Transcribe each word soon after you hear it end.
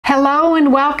Hello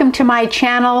and welcome to my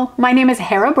channel. My name is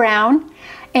Harrah Brown,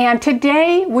 and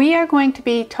today we are going to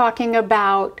be talking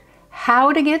about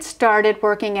how to get started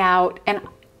working out and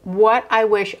what I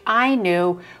wish I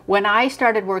knew when I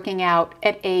started working out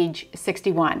at age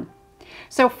 61.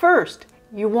 So first,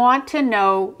 you want to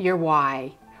know your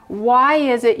why. Why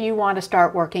is it you want to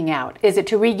start working out? Is it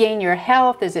to regain your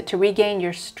health? Is it to regain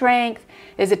your strength?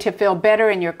 Is it to feel better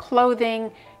in your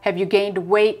clothing? Have you gained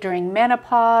weight during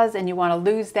menopause and you want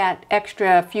to lose that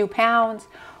extra few pounds?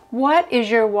 What is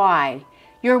your why?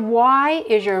 Your why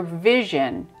is your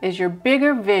vision, is your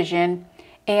bigger vision,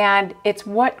 and it's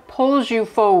what pulls you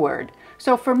forward.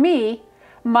 So for me,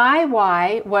 my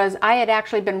why was I had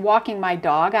actually been walking my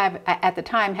dog. I at the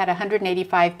time had a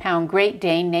 185-pound Great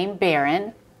Dane named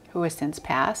Baron, who has since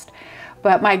passed.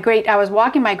 But I was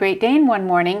walking my Great Dane one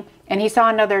morning and he saw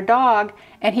another dog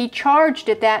and he charged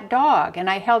at that dog, and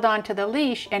I held on to the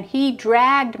leash and he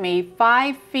dragged me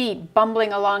 5 feet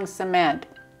bumbling along cement.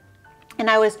 And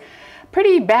I was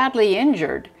pretty badly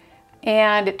injured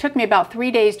and it took me about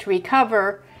 3 days to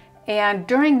recover. And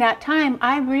during that time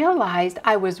I realized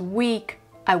I was weak,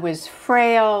 I was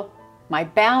frail, my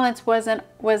balance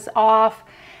was off,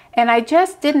 and I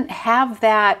just didn't have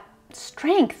that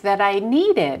strength that I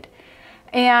needed.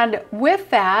 And with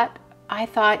that, I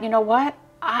thought, you know what?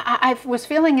 I was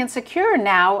feeling insecure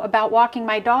now about walking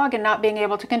my dog and not being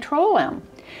able to control him.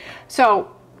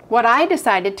 So what I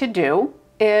decided to do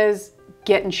is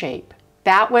get in shape.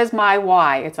 That was my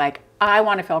why. It's like, I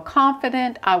want to feel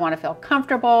confident, I want to feel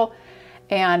comfortable,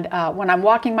 and when I'm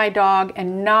walking my dog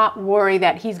and not worry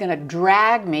that he's going to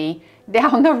drag me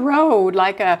down the road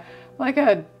like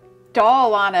a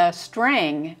doll on a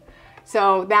string.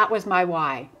 So that was my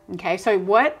why. Okay, so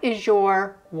what is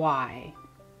your why?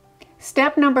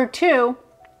 Step number 2,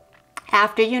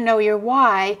 after you know your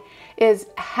why, is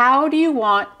how do you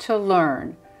want to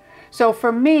learn? So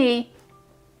for me,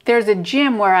 there's a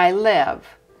gym where I live,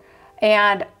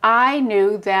 and I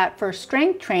knew that for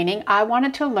strength training, I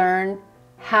wanted to learn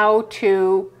how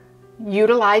to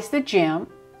utilize the gym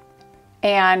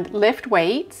and lift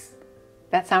weights.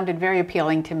 That sounded very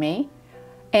appealing to me.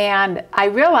 And I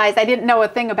realized I didn't know a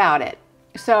thing about it.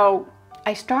 So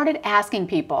I started asking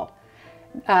people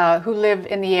who live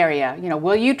in the area, you know,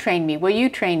 will you train me? Will you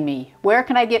train me? Where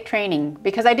can I get training?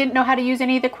 Because I didn't know how to use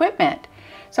any of the equipment.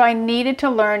 So I needed to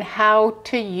learn how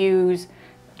to use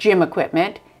gym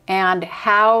equipment and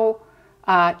how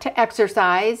to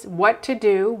exercise, what to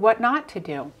do, what not to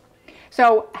do.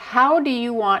 So how do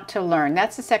you want to learn?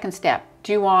 That's the second step.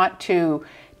 Do you want to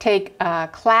take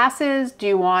classes? Do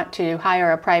you want to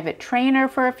hire a private trainer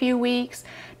for a few weeks?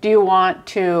 Do you want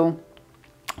to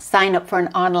sign up for an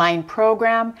online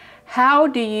program? How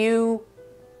do you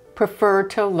prefer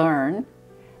to learn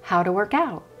how to work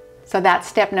out? So that's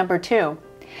step number 2.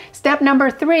 Step number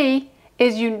 3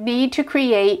 is you need to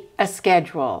create a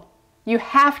schedule. You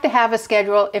have to have a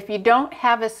schedule. If you don't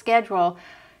have a schedule,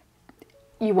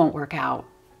 you won't work out.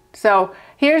 So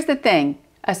here's the thing.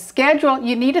 A schedule,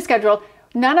 you need a schedule.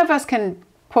 None of us can,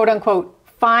 quote unquote,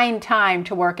 find time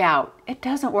to work out. It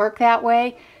doesn't work that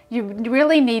way. You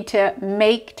really need to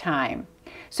make time.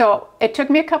 So it took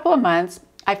me a couple of months.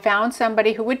 I found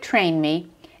somebody who would train me,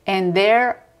 and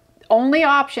their only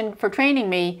option for training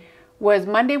me was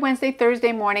Monday, Wednesday,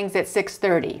 Thursday mornings at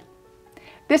 6:30.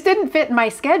 This didn't fit in my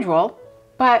schedule,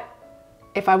 but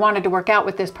if I wanted to work out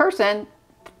with this person,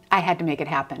 I had to make it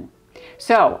happen.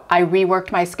 So I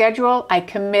reworked my schedule. I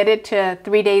committed to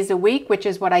 3 days a week, which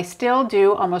is what I still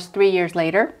do almost 3 years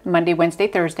later, Monday, Wednesday,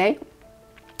 Thursday.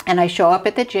 And I show up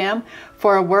at the gym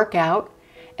for a workout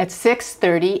at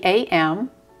 6:30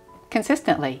 a.m.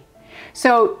 consistently.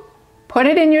 So put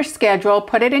it in your schedule,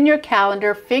 put it in your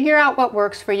calendar, figure out what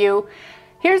works for you.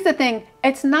 Here's the thing,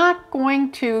 it's not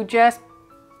going to just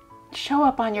show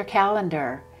up on your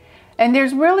calendar. And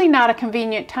there's really not a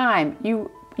convenient time.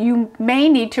 You may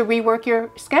need to rework your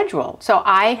schedule. So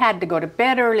I had to go to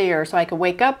bed earlier so I could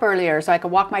wake up earlier, so I could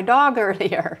walk my dog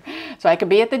earlier, so I could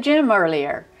be at the gym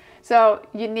earlier. So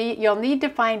you'll need to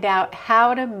find out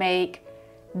how to make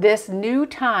this new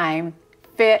time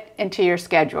fit into your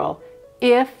schedule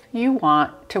if you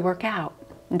want to work out,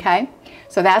 okay?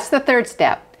 So that's the 3rd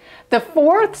step. The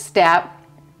 4th step,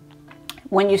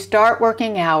 when you start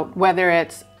working out, whether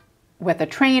it's with a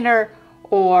trainer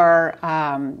or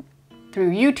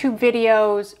through YouTube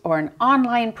videos or an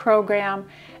online program,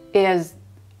 is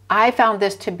I found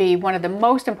this to be one of the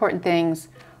most important things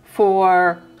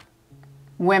for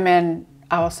women,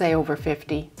 I'll say over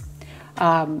 50,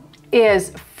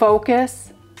 is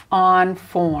focus on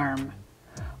form.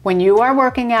 When you are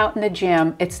working out in the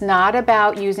gym, it's not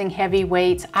about using heavy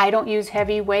weights. I don't use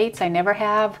heavy weights. I never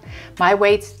have. My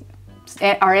weights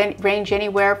range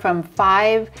anywhere from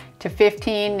 5 to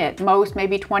 15, at most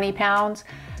maybe 20 pounds.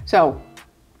 So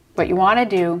what you want to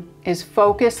do is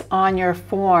focus on your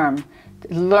form.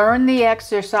 Learn the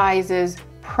exercises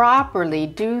properly,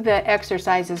 do the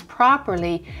exercises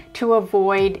properly to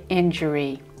avoid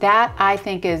injury. That, I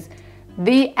think, is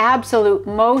the absolute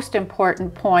most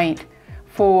important point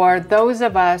for those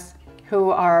of us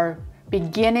who are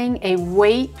beginning a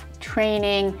weight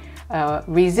training,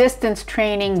 resistance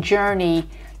training journey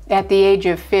at the age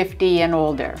of 50 and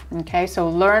older. Okay, so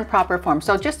learn proper form.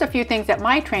 So just a few things that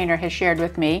my trainer has shared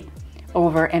with me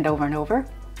over and over and over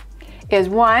is: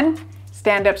 one,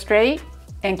 stand up straight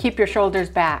and keep your shoulders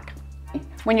back.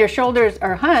 When your shoulders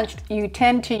are hunched, you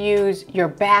tend to use your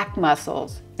back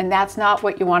muscles, and that's not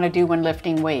what you want to do when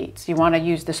lifting weights. You want to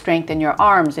use the strength in your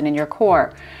arms and in your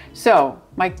core. So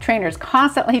my trainer is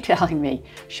constantly telling me,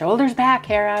 shoulders back,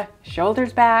 Harrah,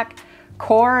 shoulders back,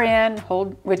 core in,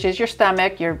 hold, which is your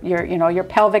stomach, your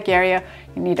pelvic area.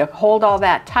 You need to hold all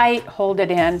that tight, hold it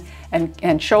in,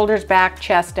 and shoulders back,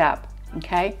 chest up.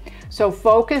 Okay, so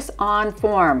focus on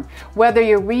form. Whether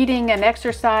you're reading an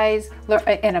exercise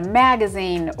in a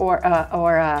magazine or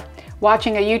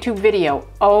watching a YouTube video,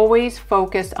 always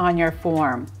focus on your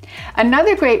form.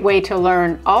 Another great way to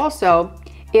learn also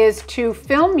is to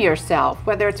film yourself,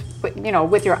 whether it's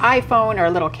with your iPhone or a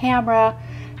little camera.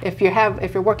 If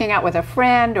you're working out with a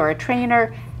friend or a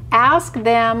trainer, ask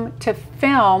them to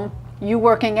film you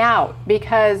working out,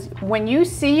 because when you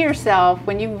see yourself,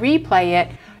 when you replay it,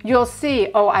 you'll see,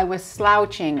 oh, I was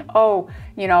slouching. Oh,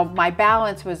 my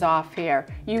balance was off here.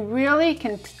 You really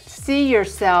can see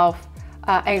yourself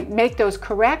and make those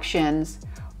corrections,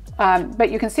 but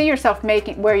you can see yourself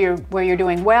making where you're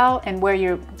doing well and where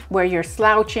you're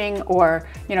slouching, or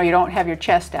you don't have your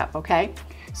chest up. Okay,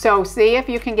 so see if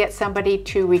you can get somebody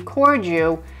to record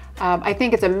you. I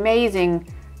think it's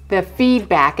amazing, the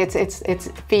feedback.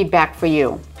 It's feedback for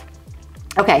you.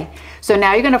 Okay, so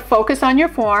now you're going to focus on your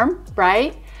form,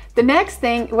 right? The next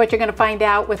thing, what you're going to find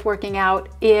out with working out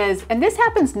is, and this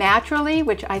happens naturally,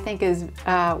 which I think is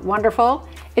wonderful,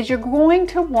 is you're going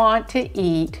to want to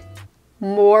eat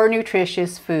more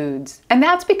nutritious foods. And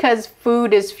that's because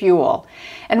food is fuel.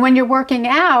 And when you're working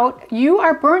out, you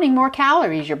are burning more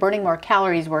calories. You're burning more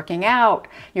calories working out.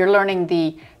 You're learning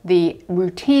the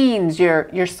routines.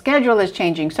 Your schedule is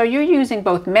changing. So you're using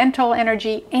both mental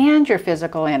energy and your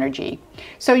physical energy.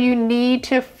 So you need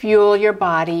to fuel your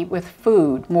body with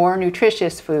food, more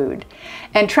nutritious food.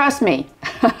 And trust me,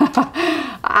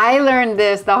 I learned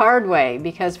this the hard way,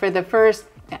 because for the first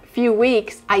few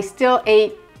weeks, I still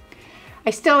ate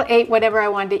whatever I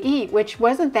wanted to eat, which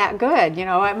wasn't that good.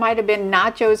 It might have been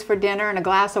nachos for dinner and a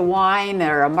glass of wine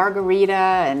or a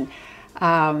margarita,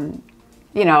 and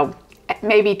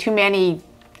maybe too many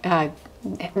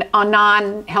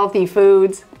non-healthy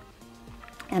foods.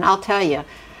 And I'll tell you,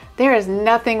 there is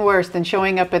nothing worse than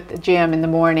showing up at the gym in the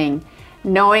morning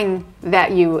knowing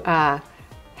that you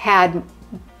had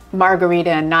margarita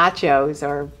and nachos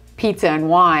or pizza and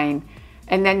wine,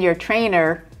 and then your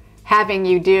trainer having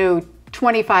you do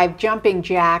 25 jumping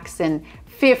jacks and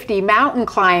 50 mountain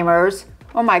climbers.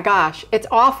 Oh my gosh, it's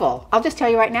awful. I'll just tell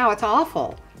you right now, it's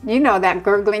awful. That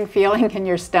gurgling feeling in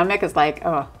your stomach is like,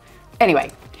 oh.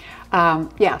 Anyway,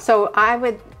 yeah, so I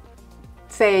would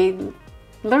say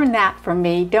learn that from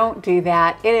me. Don't do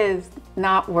that. It is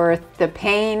not worth the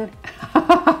pain.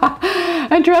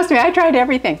 And trust me, I tried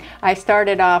everything. I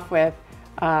started off with,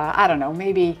 I don't know,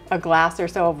 maybe a glass or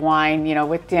so of wine,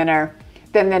 with dinner.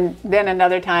 Then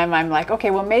another time I'm like,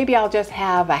 okay, well, maybe I'll just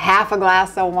have a half a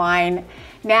glass of wine.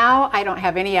 Now I don't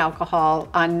have any alcohol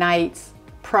on nights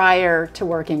prior to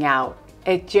working out.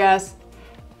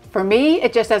 For me,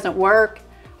 it just doesn't work.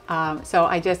 So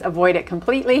I just avoid it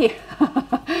completely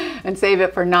and save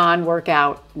it for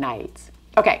non-workout nights.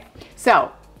 Okay,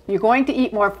 so you're going to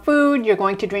eat more food, you're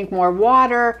going to drink more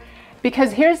water,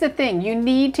 because here's the thing, you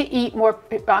need to eat more,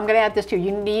 I'm gonna add this too,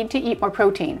 you need to eat more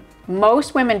protein.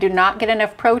 Most women do not get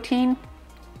enough protein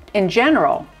in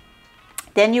general.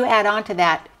 Then you add on to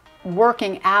that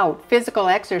working out, physical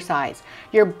exercise.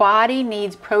 Your body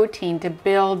needs protein to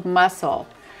build muscle.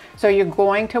 So you're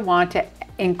going to want to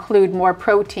include more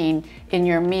protein in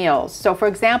your meals. So for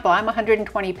example, I'm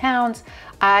 120 pounds.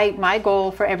 My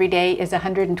goal for every day is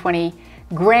 120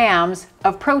 grams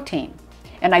of protein.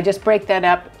 And I just break that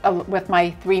up with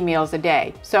my 3 meals a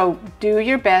day. So do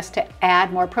your best to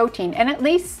add more protein and at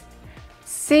least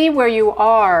see where you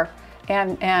are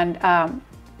and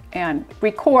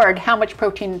record how much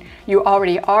protein you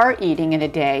already are eating in a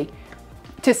day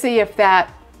to see if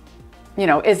that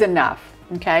is enough.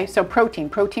 Okay, so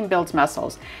protein builds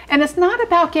muscles. And it's not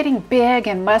about getting big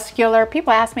and muscular.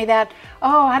 People ask me that,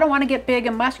 oh, I don't want to get big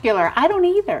and muscular. I don't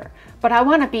either, but I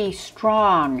want to be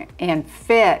strong and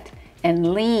fit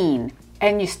and lean,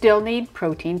 and you still need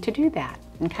protein to do that,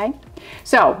 okay?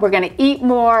 So we're going to eat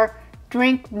more,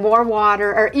 drink more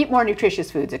water, or eat more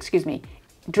nutritious foods, excuse me,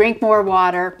 drink more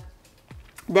water.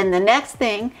 Then the next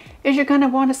thing is you're going to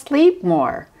want to sleep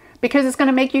more, because it's going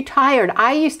to make you tired.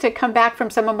 I used to come back from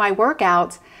some of my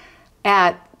workouts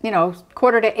at,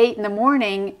 7:45 in the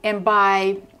morning, and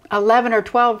by 11 or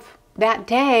 12 that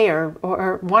day,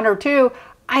 or 1 or 2,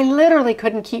 I literally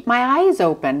couldn't keep my eyes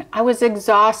open. I was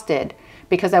exhausted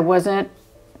because I wasn't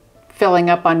filling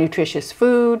up on nutritious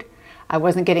food. I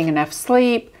wasn't getting enough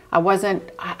sleep.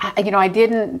 I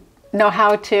didn't know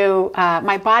how to,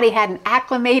 my body hadn't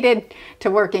acclimated to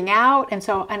working out.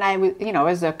 And I was, it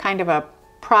was a kind of a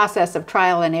process of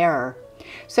trial and error.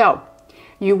 So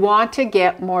you want to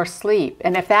get more sleep.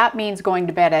 And if that means going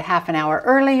to bed a half an hour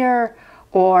earlier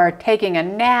or taking a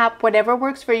nap, whatever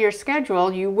works for your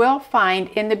schedule, you will find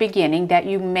in the beginning that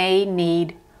you may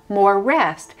need more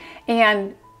rest.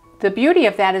 And the beauty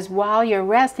of that is while you're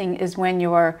resting is when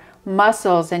your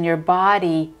muscles and your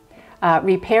body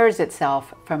repairs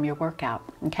itself from your workout.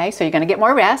 Okay, so you're going to get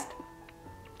more rest.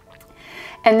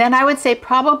 And then I would say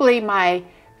probably my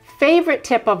favorite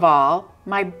tip of all,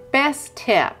 my best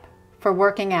tip for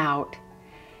working out,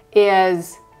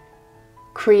 is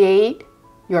create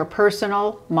your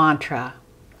personal mantra.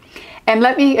 And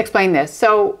let me explain this.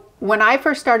 So when I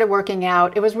first started working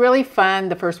out, it was really fun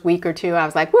the first week or two. I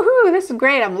was like, woohoo, this is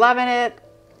great. I'm loving it,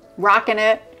 rocking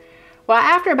it. Well,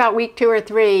 after about week 2 or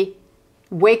 3,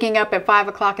 waking up at 5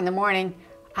 o'clock in the morning,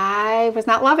 I was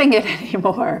not loving it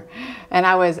anymore. And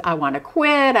I want to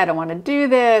quit. I don't want to do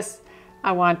this.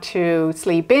 I want to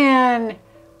sleep in.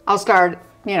 I'll start,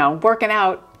 working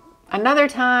out another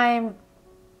time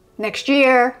next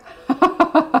year.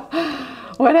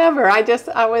 Whatever. I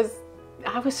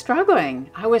was struggling.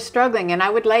 And I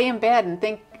would lay in bed and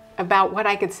think about what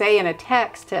I could say in a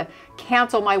text to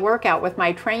cancel my workout with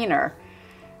my trainer.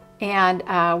 And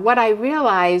what I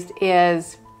realized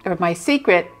is, or my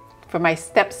secret for my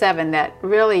step 7 that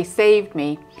really saved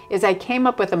me, is I came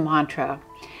up with a mantra.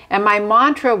 And my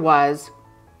mantra was,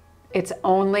 it's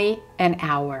only an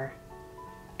hour.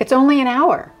 It's only an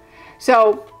hour.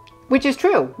 So, which is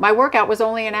true. My workout was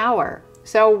only an hour.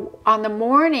 So on the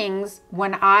mornings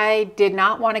when I did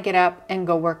not want to get up and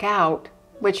go work out,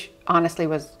 which honestly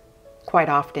was quite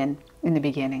often in the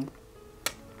beginning,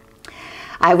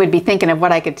 I would be thinking of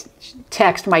what I could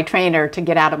text my trainer to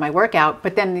get out of my workout.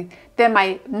 But then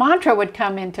my mantra would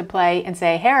come into play and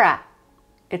say, Harrah,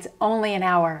 it's only an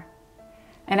hour.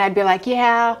 And I'd be like,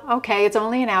 yeah, okay, it's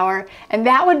only an hour. And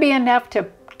that would be enough to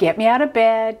get me out of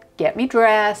bed, get me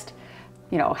dressed,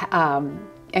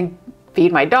 and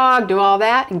feed my dog, do all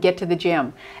that, and get to the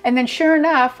gym. And then sure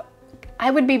enough,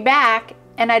 I would be back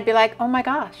and I'd be like, oh my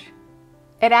gosh,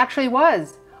 it actually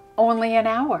was only an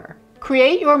hour.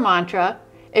 Create your mantra.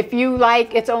 If you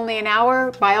like it's only an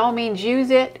hour, by all means use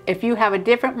it. If you have a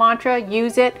different mantra,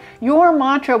 use it. Your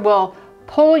mantra will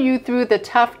pull you through the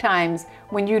tough times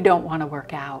when you don't want to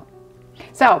work out.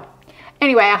 So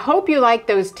anyway, I hope you like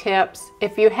those tips.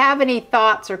 If you have any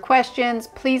thoughts or questions,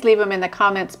 please leave them in the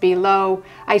comments below.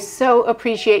 I so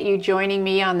appreciate you joining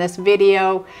me on this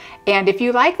video. And if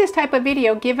you like this type of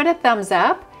video, give it a thumbs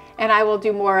up and I will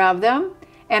do more of them.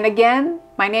 And again,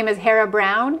 my name is Harrah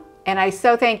Brown, and I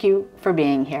so thank you for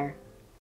being here.